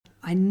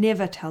I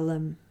never tell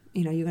them,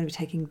 you're going to be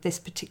taking this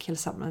particular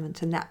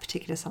supplement and that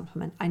particular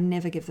supplement. I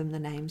never give them the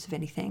names of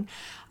anything.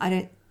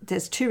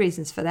 There's two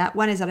reasons for that.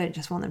 One is I don't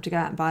just want them to go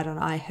out and buy it on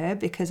iHerb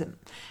because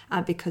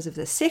of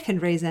the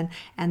second reason,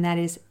 and that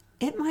is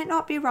it might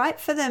not be right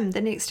for them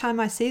the next time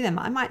I see them.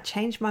 I might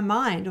change my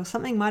mind, or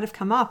something might have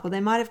come up, or they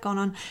might have gone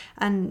on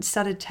and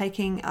started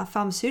taking a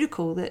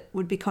pharmaceutical that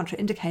would be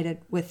contraindicated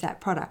with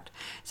that product.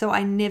 So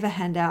I never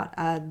hand out,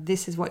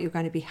 this is what you're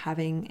going to be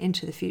having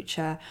into the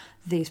future,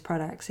 these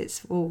products.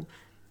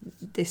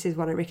 This is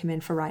what I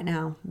recommend for right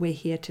now. We're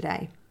here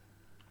today.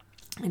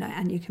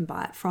 And you can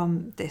buy it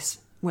from this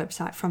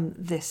website, from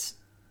this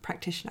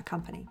practitioner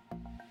company.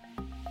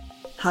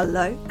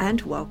 Hello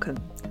and welcome.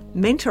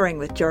 Mentoring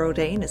with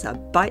Geraldine is a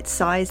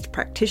bite-sized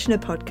practitioner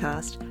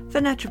podcast for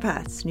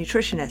naturopaths,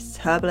 nutritionists,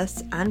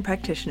 herbalists, and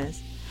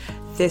practitioners.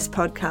 This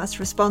podcast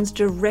responds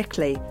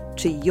directly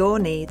to your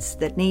needs,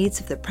 the needs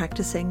of the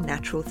practicing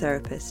natural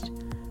therapist.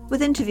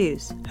 With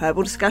interviews,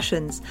 herbal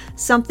discussions,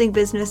 something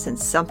business and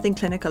something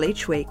clinical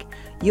each week,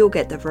 you'll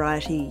get the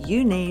variety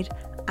you need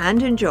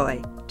and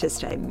enjoy to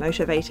stay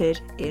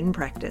motivated in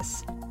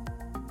practice.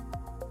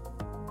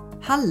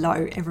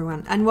 Hello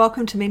everyone, and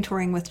welcome to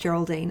Mentoring with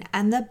Geraldine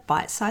and the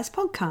Bite Size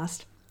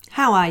Podcast.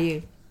 How are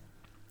you?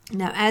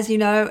 Now, as you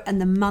know, in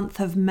the month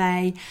of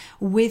May,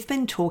 we've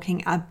been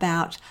talking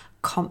about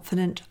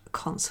confident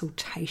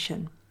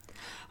consultation.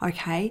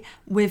 Okay,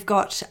 we've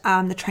got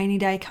the training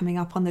day coming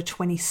up on the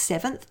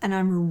 27th, and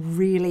I'm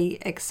really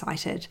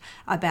excited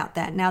about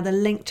that. Now, the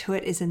link to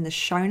it is in the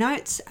show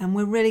notes, and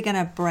we're really going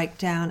to break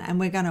down and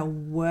we're going to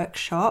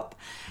workshop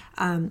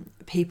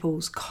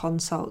people's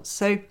consults.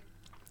 So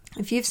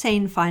if you've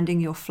seen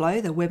Finding Your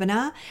Flow, the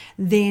webinar,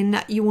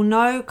 then you will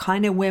know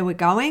kind of where we're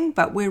going,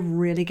 but we're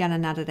really going to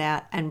nut it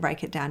out and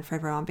break it down for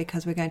everyone,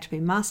 because we're going to be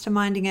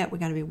masterminding it. We're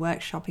going to be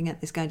workshopping it.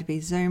 There's going to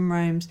be Zoom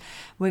rooms.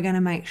 We're going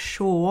to make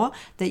sure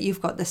that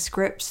you've got the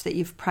scripts, that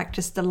you've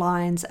practiced the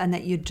lines, and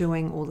that you're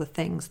doing all the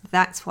things.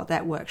 That's what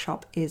that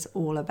workshop is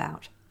all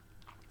about.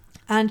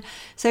 And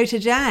so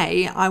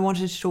today I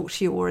wanted to talk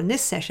to you, or in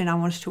this session, I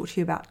want to talk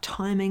to you about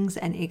timings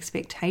and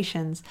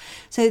expectations.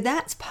 So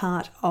that's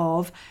part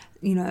of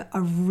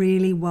a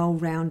really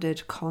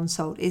well-rounded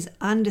consult is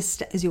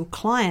your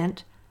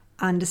client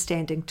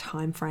understanding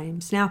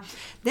timeframes. Now,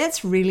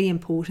 that's really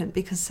important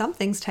because some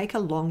things take a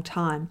long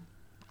time.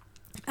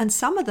 And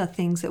some of the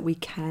things that we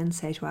can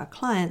say to our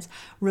clients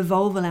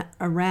revolve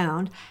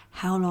around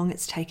how long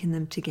it's taken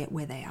them to get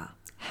where they are,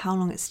 how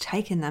long it's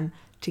taken them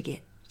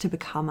to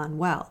become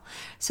unwell.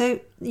 So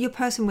your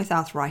person with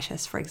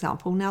arthritis, for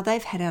example, now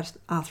they've had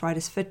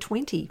arthritis for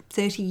 20,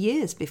 30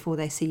 years before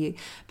they see you,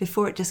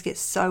 before it just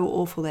gets so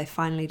awful they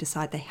finally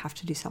decide they have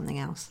to do something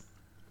else.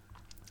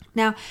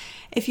 Now,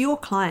 if your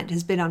client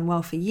has been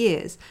unwell for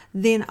years,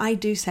 then I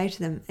do say to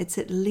them, it's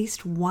at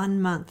least 1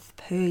 month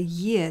per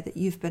year that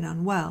you've been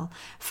unwell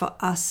for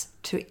us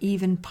to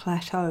even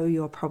plateau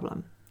your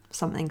problem.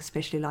 Something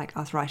especially like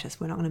arthritis,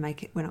 we're not going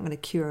to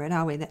cure it,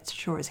 are we? That's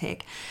sure as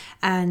heck.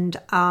 And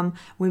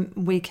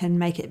we can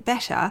make it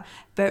better,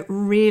 but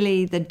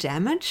really the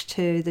damage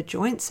to the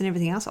joints and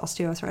everything else,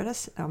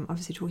 osteoarthritis,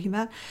 obviously talking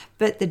about,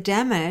 but the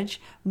damage,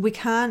 we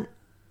can't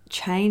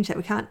change that.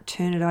 We can't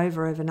turn it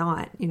over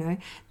overnight.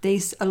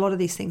 A lot of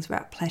these things are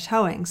about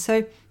plateauing.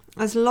 So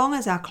as long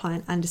as our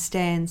client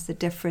understands the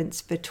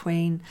difference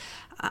between,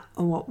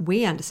 what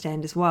we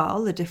understand as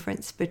well, the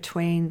difference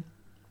between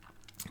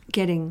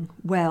getting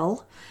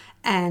well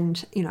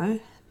and,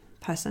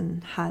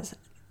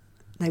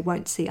 they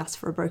won't see us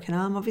for a broken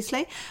arm,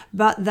 obviously,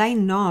 but they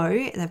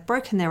know they've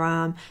broken their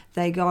arm,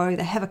 they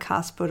have a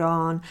cast put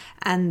on,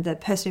 and the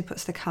person who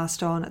puts the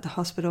cast on at the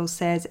hospital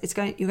says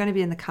you're going to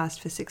be in the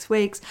cast for 6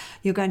 weeks,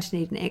 you're going to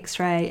need an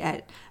x-ray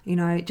at,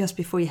 just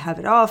before you have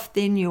it off,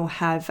 then you'll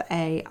have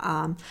a,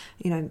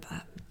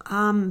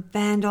 arm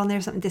band on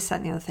there, something, this, that,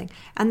 and the other thing.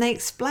 And they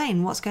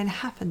explain what's going to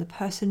happen. The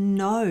person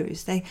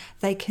knows,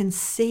 they can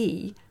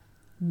see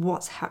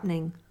what's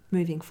happening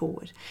moving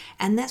forward.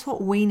 And that's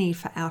what we need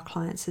for our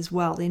clients as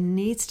well. There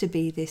needs to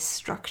be this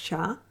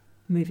structure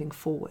moving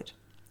forward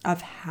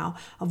of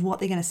what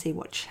they're going to see,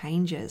 what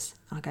changes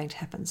are going to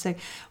happen. So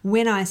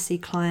when I see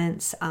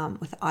clients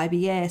with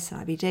IBS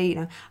and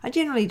IBD, I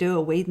generally do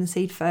a weed and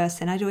seed first,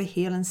 then I do a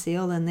heal and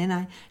seal, and then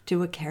I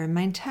do a care and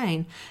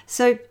maintain.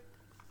 So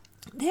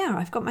there,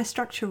 I've got my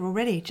structure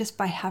already just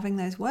by having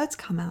those words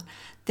come out.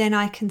 Then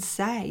I can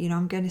say,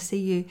 I'm going to see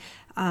you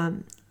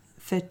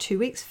for 2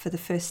 weeks for the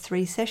first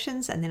 3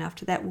 sessions, and then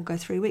after that we'll go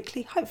 3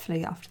 weekly.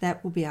 Hopefully after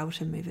that we'll be able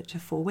to move it to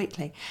 4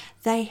 weekly.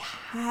 They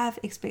have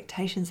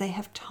expectations, they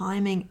have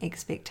timing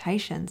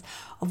expectations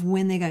of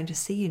when they're going to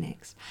see you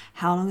next.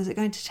 How long is it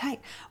going to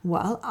take?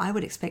 Well, I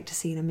would expect to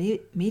see an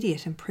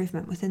immediate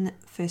improvement within the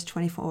first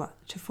 24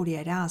 to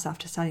 48 hours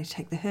after starting to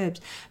take the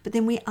herbs, but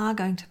then we are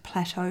going to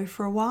plateau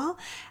for a while,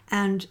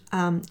 and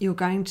you're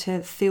going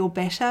to feel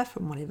better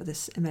from whatever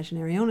this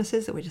imaginary illness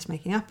is that we're just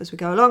making up as we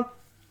go along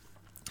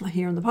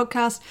here on the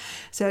podcast.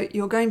 So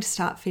you're going to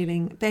start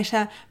feeling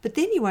better, but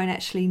then you won't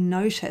actually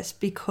notice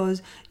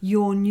because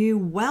your new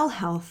well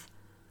health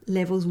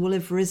levels will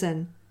have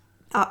risen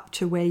up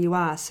to where you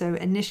are. So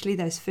initially,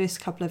 those first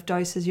couple of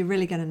doses, you're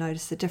really going to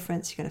notice the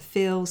difference. You're going to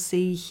feel,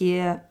 see,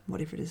 hear,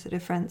 whatever it is, the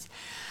difference.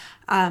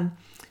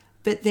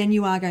 But then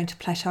you are going to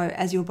plateau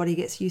as your body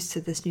gets used to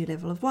this new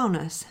level of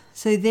wellness.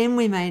 So then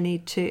we may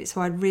need to,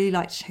 so I'd really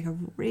like to take a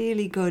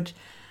really good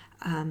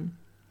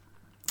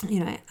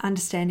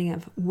understanding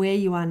of where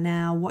you are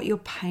now, what your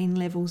pain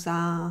levels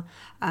are,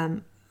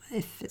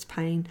 if it's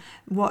pain,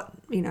 what,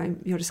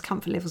 your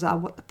discomfort levels are,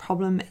 what the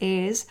problem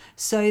is,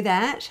 so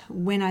that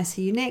when I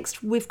see you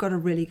next, we've got a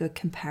really good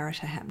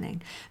comparator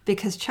happening.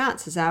 Because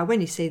chances are when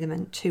you see them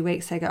in 2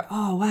 weeks, they go,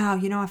 oh, wow,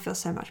 I feel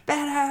so much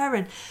better,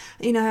 and,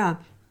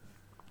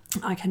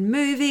 I can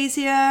move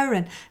easier,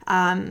 and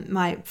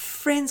my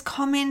friends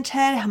commented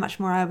how much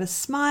more I was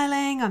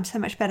smiling, I'm so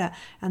much better.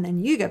 And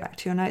then you go back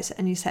to your notes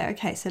and you say,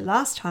 okay, so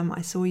last time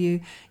I saw you,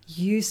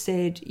 you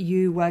said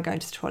you were going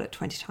to the toilet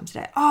 20 times a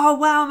day. Oh,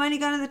 wow, I'm only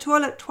going to the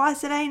toilet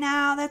twice a day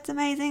now. That's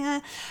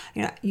amazing.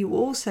 You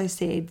also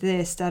said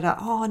this,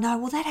 oh, no,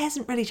 well, that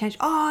hasn't really changed.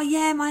 Oh,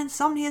 yeah, my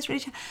insomnia has really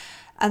changed.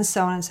 And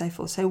so on and so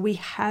forth. So we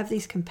have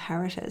these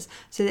comparators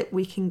so that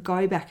we can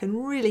go back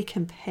and really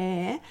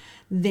compare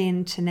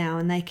then to now,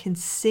 and they can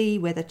see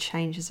where the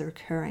changes are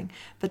occurring,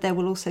 but they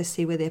will also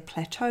see where their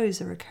plateaus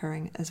are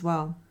occurring as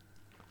well.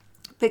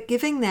 But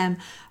giving them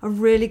a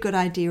really good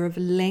idea of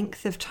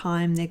length of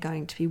time they're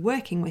going to be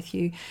working with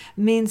you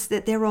means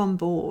that they're on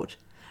board.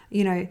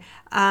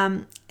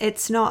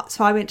 It's not,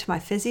 so I went to my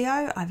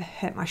physio, I've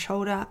hurt my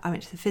shoulder, I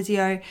went to the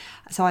physio,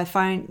 so I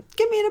phoned,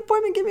 give me an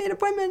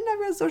appointment,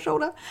 I've sore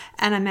shoulder,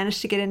 and I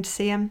managed to get in to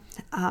see him.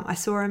 I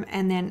saw him,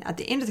 and then at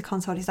the end of the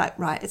consult, he's like,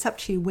 right, it's up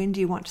to you, when do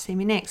you want to see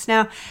me next?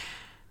 Now,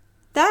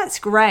 that's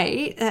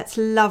great, that's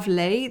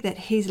lovely that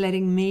he's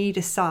letting me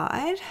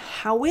decide.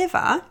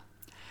 However,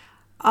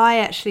 I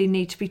actually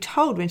need to be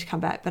told when to come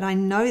back, but I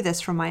know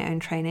this from my own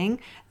training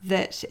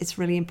that it's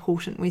really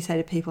important. We say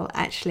to people,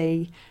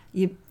 actually,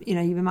 you'd be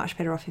much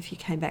better off if you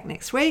came back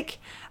next week.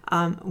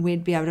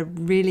 We'd be able to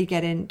really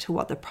get into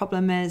what the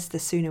problem is the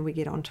sooner we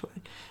get onto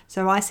it.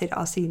 So I said,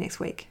 I'll see you next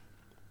week.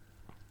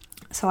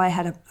 So I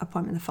had an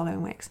appointment the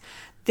following weeks.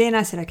 Then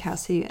I said, okay, I'll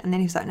see you. And then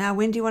he was like, now,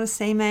 when do you want to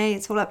see me?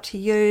 It's all up to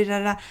you.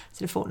 I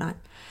said, a fortnight.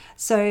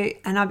 So,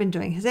 and I've been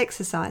doing his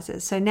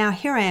exercises. So now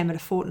here I am at a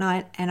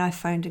fortnight, and I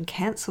phoned and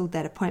cancelled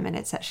that appointment.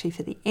 It's actually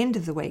for the end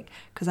of the week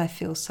because I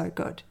feel so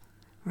good,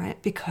 right?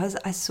 Because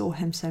I saw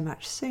him so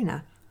much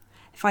sooner.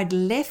 If I'd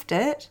left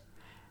it,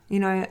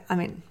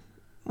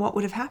 what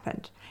would have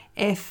happened?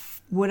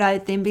 Would I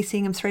then be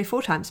seeing him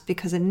 3-4 times?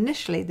 Because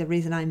initially the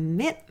reason I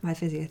met my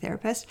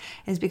physiotherapist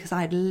is because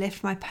I had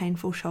left my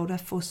painful shoulder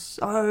for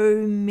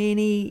so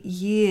many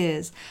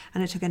years.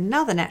 And it took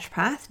another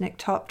naturopath, Nick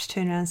Top, to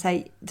turn around and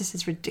say, this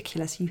is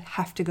ridiculous. You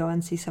have to go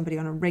and see somebody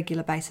on a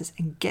regular basis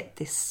and get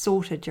this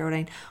sorted,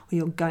 Geraldine, or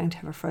you're going to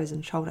have a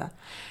frozen shoulder.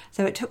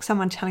 So it took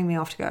someone telling me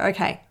off to go,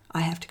 okay,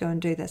 I have to go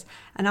and do this.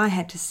 And I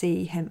had to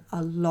see him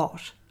a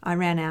lot. I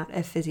ran out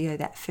of physio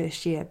that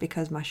first year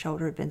because my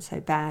shoulder had been so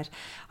bad.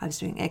 I was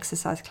doing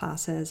exercise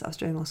classes, I was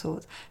doing all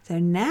sorts. So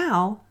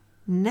now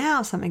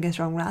something goes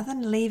wrong. Rather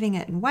than leaving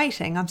it and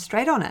waiting, I'm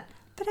straight on it.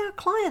 But our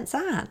clients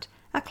aren't.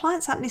 Our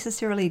clients aren't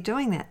necessarily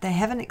doing that. They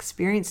haven't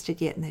experienced it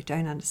yet and they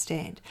don't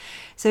understand.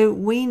 So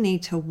we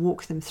need to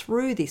walk them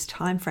through these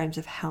timeframes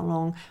of how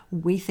long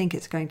we think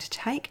it's going to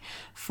take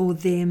for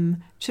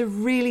them to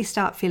really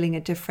start feeling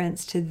a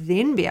difference, to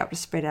then be able to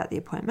spread out the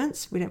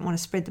appointments. We don't want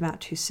to spread them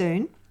out too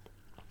soon.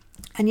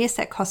 And yes,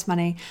 that costs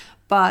money,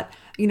 but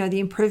the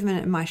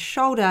improvement in my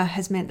shoulder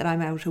has meant that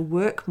I'm able to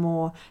work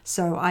more,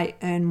 so I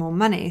earn more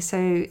money.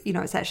 So,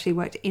 it's actually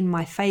worked in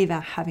my favor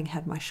having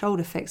had my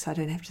shoulder fixed. I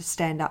don't have to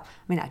stand up.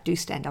 I do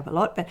stand up a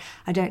lot, but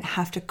I don't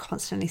have to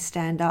constantly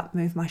stand up,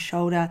 move my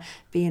shoulder,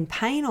 be in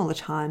pain all the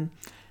time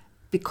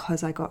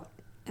because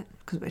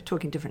we're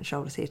talking different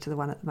shoulders here to the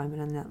one at the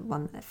moment and the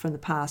one from the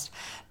past.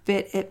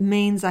 But it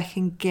means I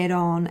can get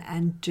on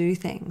and do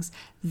things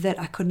that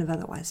I couldn't have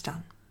otherwise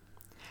done.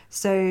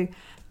 So,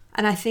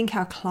 and I think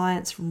our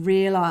clients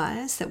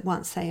realize that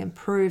once they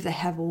improve, they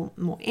have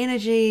more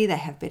energy, they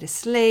have better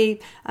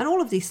sleep, and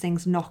all of these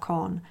things knock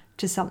on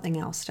to something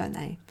else, don't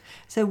they?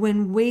 So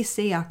when we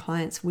see our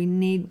clients, we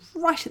need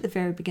right at the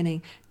very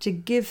beginning to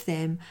give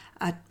them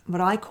what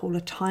I call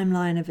a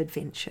timeline of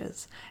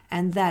adventures.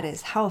 And that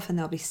is how often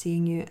they'll be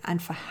seeing you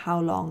and for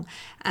how long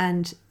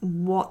and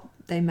what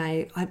they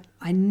may,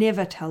 I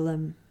never tell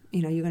them,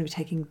 you're going to be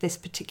taking this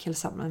particular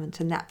supplement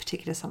and that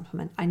particular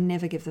supplement. I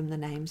never give them the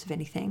names of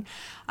anything.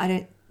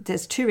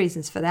 There's 2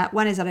 reasons for that.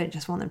 One is I don't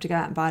just want them to go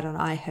out and buy it on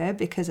iHerb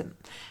because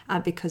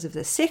of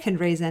the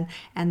second reason,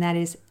 and that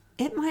is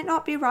it might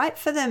not be right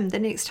for them the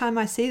next time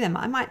I see them.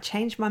 I might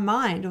change my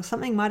mind, or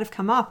something might have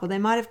come up, or they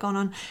might have gone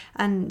on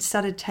and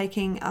started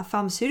taking a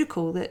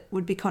pharmaceutical that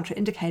would be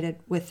contraindicated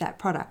with that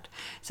product.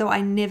 So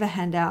I never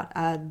hand out,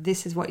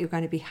 this is what you're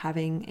going to be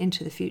having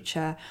into the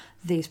future,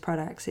 these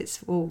products.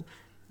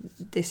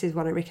 This is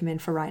what I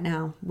recommend for right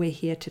now. We're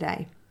here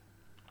today,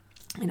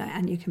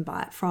 and you can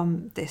buy it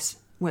from this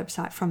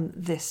website, from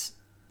this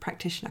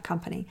practitioner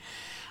company.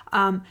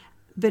 But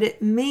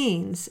it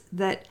means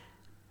that,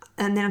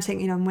 And then I'm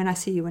saying, when I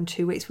see you in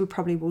 2 weeks, we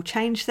probably will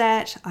change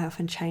that. I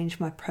often change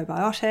my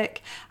probiotic.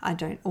 I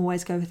don't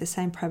always go with the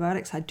same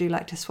probiotics. I do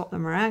like to swap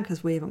them around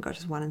because we haven't got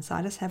just one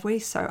inside us, have we?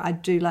 So I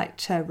do like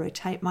to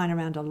rotate mine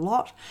around a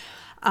lot.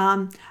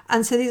 And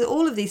so there's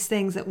all of these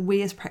things that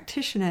we as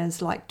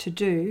practitioners like to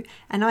do,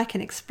 and I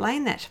can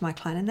explain that to my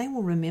client and they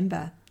will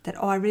remember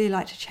that, I really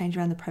like to change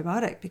around the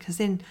probiotic, because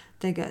then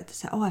they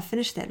say, I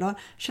finished that lot.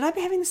 Should I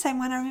be having the same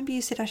one? I remember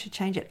you said I should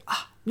change it.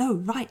 No,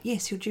 right,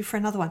 yes, you're due for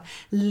another one.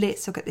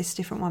 Let's look at this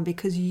different one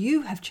because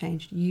you have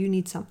changed. You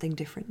need something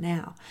different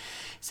now.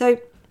 So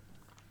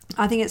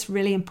I think it's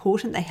really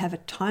important they have a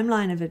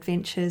timeline of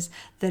adventures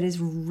that is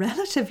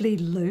relatively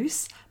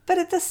loose, but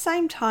at the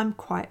same time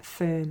quite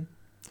firm.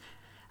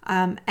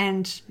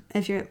 And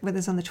if you're with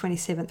us on the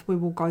 27th, we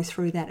will go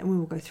through that, and we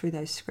will go through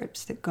those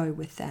scripts that go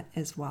with that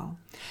as well.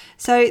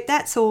 So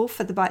that's all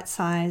for the Bite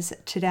Size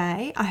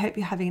today. I hope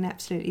you're having an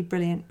absolutely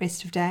brilliant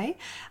rest of day.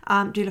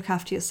 Do look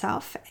after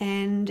yourself,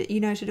 and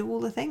to do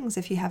all the things.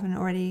 If you haven't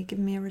already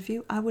given me a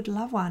review, I would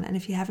love one. And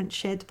if you haven't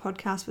shared the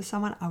podcast with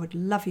someone, I would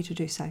love you to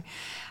do so.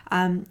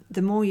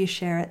 The more you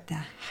share it,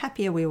 the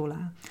happier we all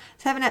are.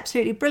 So have an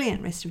absolutely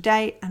brilliant rest of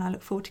day, and I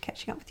look forward to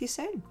catching up with you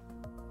soon.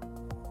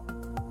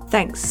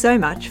 Thanks so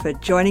much for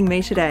joining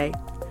me today.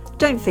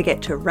 Don't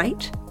forget to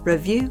rate,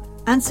 review,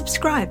 and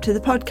subscribe to the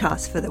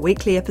podcast for the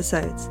weekly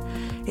episodes.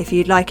 If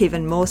you'd like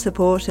even more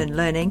support and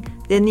learning,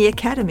 then the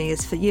Academy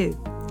is for you.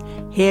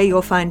 Here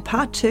you'll find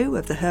part 2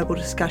 of the herbal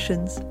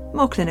discussions,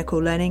 more clinical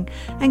learning,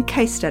 and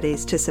case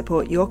studies to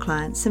support your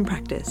clients in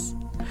practice.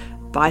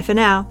 Bye for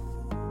now.